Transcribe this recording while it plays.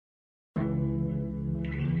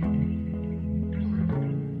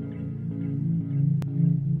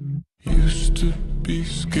to be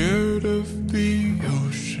scared of the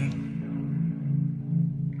ocean,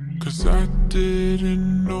 'cause I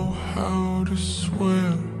didn't know how to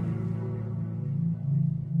swim.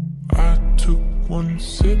 I took one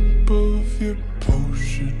sip of your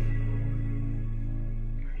potion.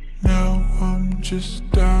 Now I'm just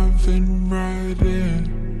diving right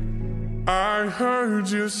in. I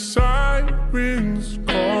heard your sirens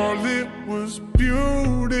call, it was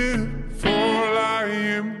beautiful. I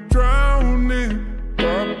am drowning,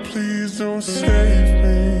 but please don't save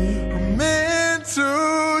me. I'm in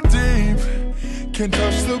too deep, can't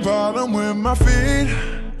touch the bottom with my feet.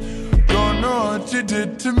 Don't know what you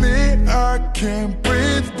did to me, I can't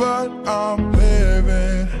breathe, but I'm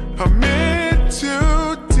living. I'm in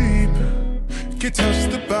too deep, can't touch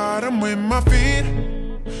the bottom with my feet.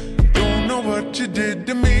 Don't know what you did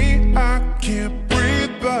to me, I can't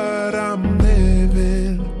breathe, but I'm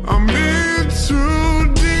living. I'm in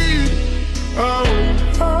too deep, oh,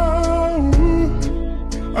 oh,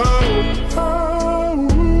 oh, oh.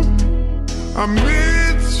 I'm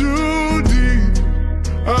in too deep,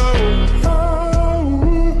 oh, oh.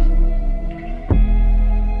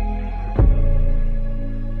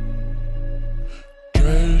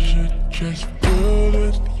 Treasure chest filled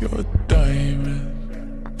with your diamonds.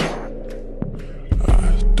 I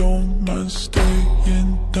don't mind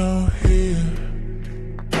staying down here.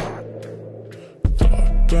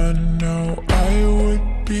 Thought by now I would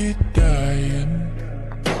be dying,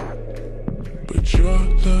 but your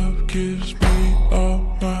love gives me all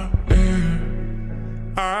my air.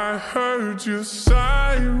 I heard your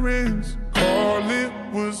sirens call, it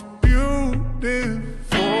was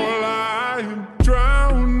beautiful. I am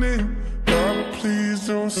drowning, but please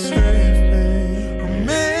don't save me. I'm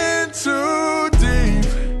in too deep,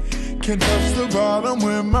 can't touch the bottom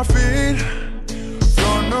with my feet.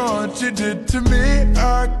 Don't know what you did to me,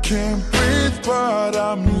 I can't breathe, but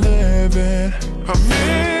I'm living. I'm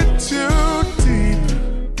in too deep,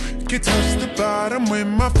 can't touch the bottom with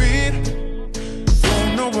my feet.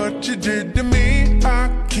 Don't know what you did to me, I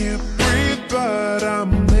can't breathe, but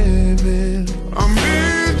I'm living. I'm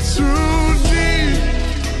in too deep,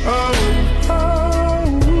 oh, oh,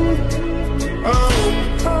 oh,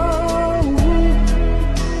 oh.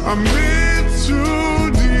 I'm in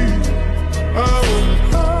too deep, oh,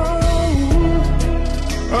 oh,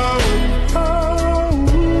 oh,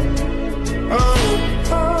 oh,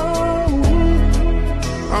 oh.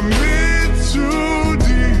 I'm in too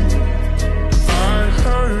deep. I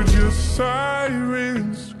heard your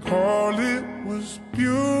sirens call, it was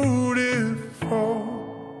beautiful.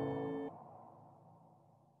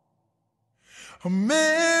 I'm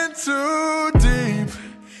in too deep,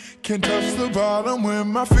 can't touch the bottom with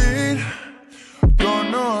my feet. Don't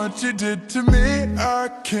know what you did to me, I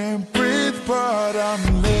can't breathe, but I'm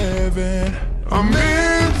living. I'm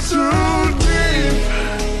in too deep,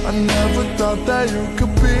 I never thought that you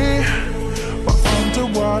could be my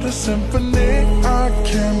underwater symphony. I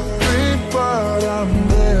can't breathe, but I'm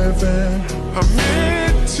living. I'm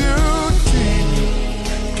in too deep,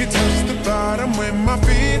 can't touch the bottom with my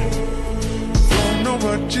feet. Don't know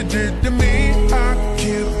what you did to me, I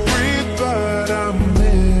can't breathe, but I'm